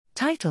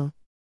Title: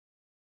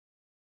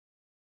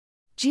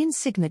 Gene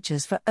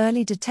signatures for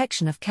early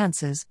detection of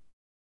cancers.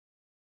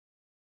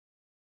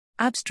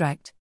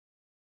 Abstract.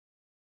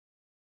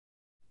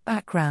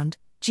 Background: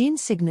 Gene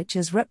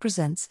signatures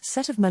represents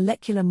set of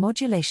molecular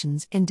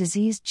modulations in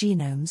diseased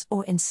genomes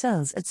or in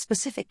cells at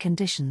specific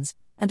conditions,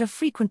 and are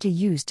frequently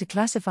used to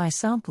classify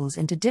samples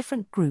into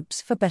different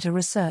groups for better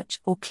research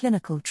or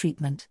clinical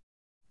treatment.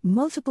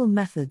 Multiple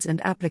methods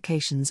and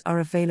applications are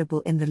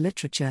available in the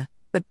literature,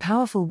 but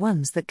powerful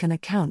ones that can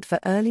account for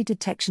early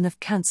detection of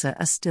cancer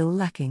are still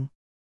lacking.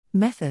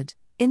 Method: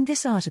 in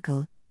this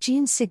article,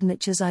 gene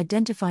signatures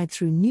identified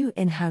through new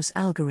in-house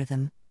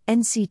algorithm,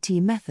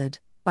 NCT method,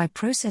 by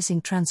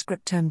processing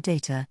transcriptome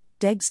data,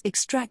 DEGs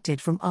extracted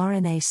from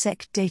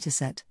RNA-seq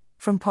dataset,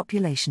 from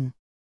population.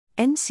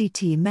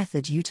 NCT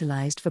method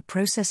utilized for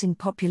processing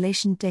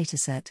population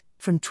dataset,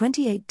 from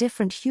 28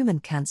 different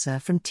human cancer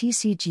from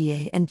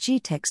TCGA and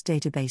GTEx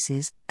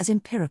databases, as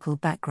empirical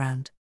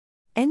background.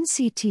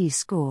 NCT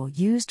score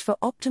used for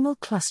optimal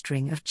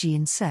clustering of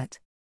gene set.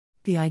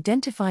 The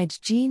identified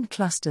gene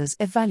clusters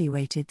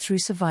evaluated through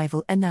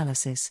survival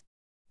analysis.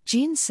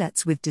 Gene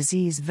sets with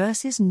disease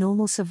versus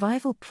normal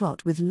survival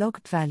plot with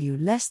log value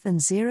less than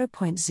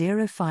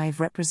 0.05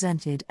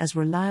 represented as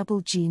reliable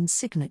gene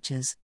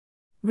signatures.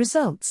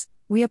 Results: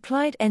 we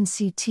applied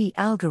NCT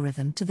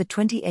algorithm to the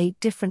 28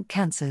 different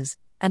cancers,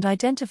 and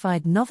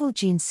identified novel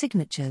gene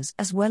signatures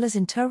as well as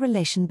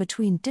interrelation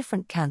between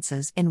different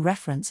cancers in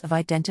reference of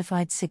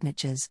identified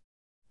signatures.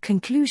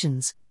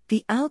 Conclusions: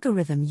 the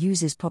algorithm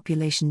uses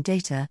population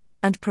data,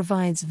 and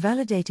provides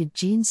validated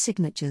gene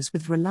signatures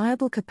with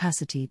reliable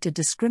capacity to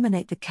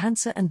discriminate the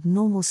cancer and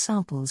normal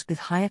samples with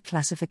higher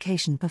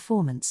classification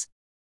performance.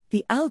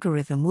 The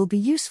algorithm will be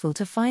useful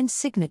to find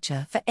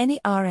signature for any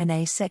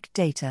RNA-seq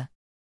data.